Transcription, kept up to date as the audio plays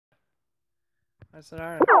I said,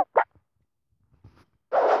 alright.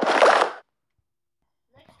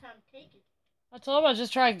 Next time, take it. I told him I was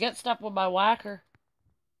just trying to get stuff with my whacker.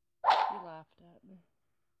 He laughed at me.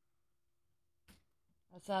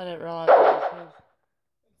 I said I didn't realize it was his.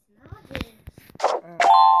 It's not his.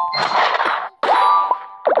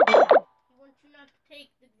 He wants you not to take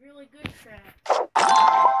the really good crap.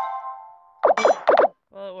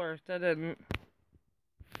 Well, it worked. I didn't.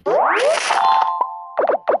 What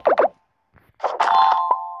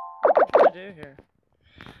do I do here?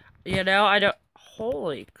 You know, I don't...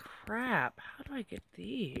 Holy crap. How do I get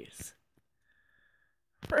these?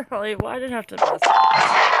 Really? Why did I have to mess up?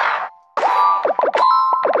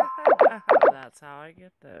 That's how I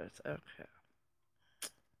get those. Okay.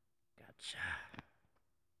 Gotcha.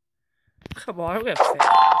 Come on, I'm gonna fail this.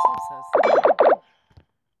 I'm so sorry.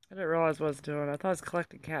 I didn't realize what I was doing. I thought I was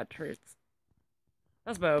collecting cat treats.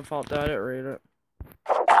 That's my own fault, though. I didn't read it.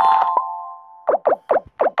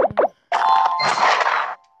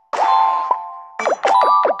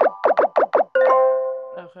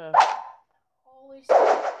 Okay. Always.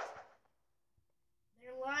 They're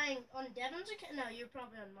lying on Devin's account. No, you're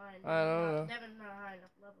probably on mine. I don't know. Devin's not high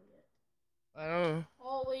enough level yet. I don't know.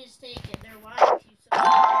 Always take it. They're lying to you. So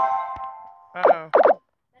Uh-oh.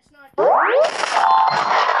 that's not.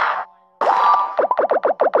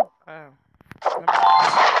 Oh.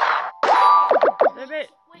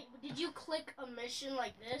 Wait, did you click a mission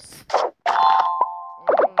like this? Mm.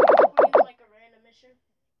 Or even like a random mission?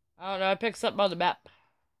 I don't know. I picked something on the map.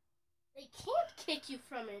 They can't kick you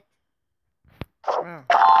from it. Wow.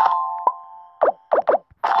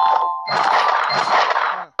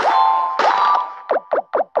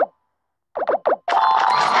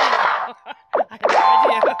 I had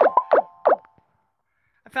no idea.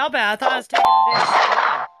 I felt bad. I thought I was taking a damn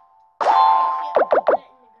spot. You can't put that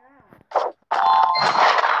in the ground. It's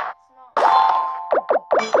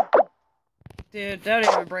not. Dude, don't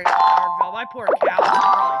even bring up Farmville. My poor cows are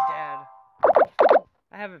probably dead.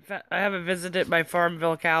 I haven't visited my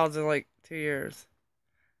Farmville cows in like 2 years.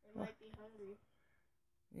 They might be hungry.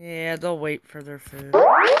 Yeah, they'll wait for their food.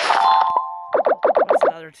 That's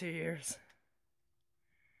another 2 years.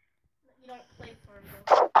 You don't play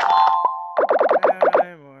Farmville. Not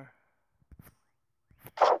anymore.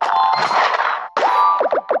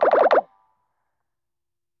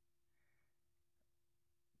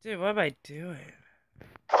 Dude, what am I doing?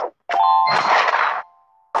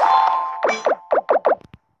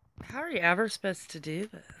 How are you ever supposed to do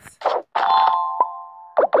this?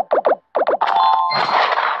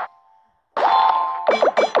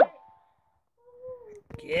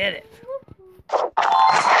 Get it.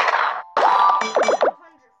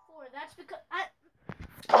 104. That's because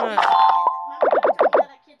remember I was telling you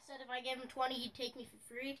that kid said if I gave him 20, he'd take me for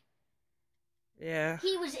free? Yeah.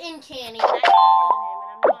 He was in Canny, and I didn't know him,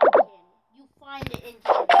 and I'm not in Canny. You find it in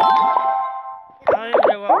Canny. I don't even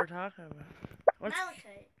know what we're talking about. What's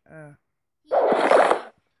Malachite. He asked me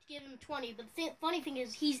to give him 20, but the funny thing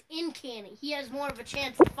is, he's in Canny. He has more of a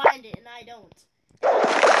chance to find it, and I don't.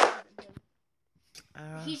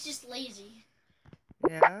 He's just lazy.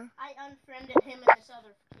 Yeah? I unfriended him and this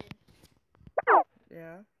other kid.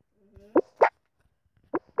 Yeah.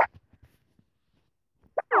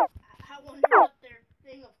 I wonder what their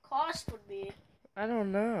thing of cost would be. I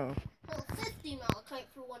don't know. Well, 50 malachite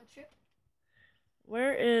for one trip.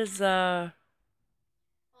 Where is,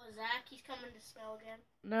 Oh, Zach, he's coming to smell again.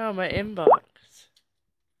 No, my inbox.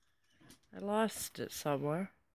 I lost it somewhere.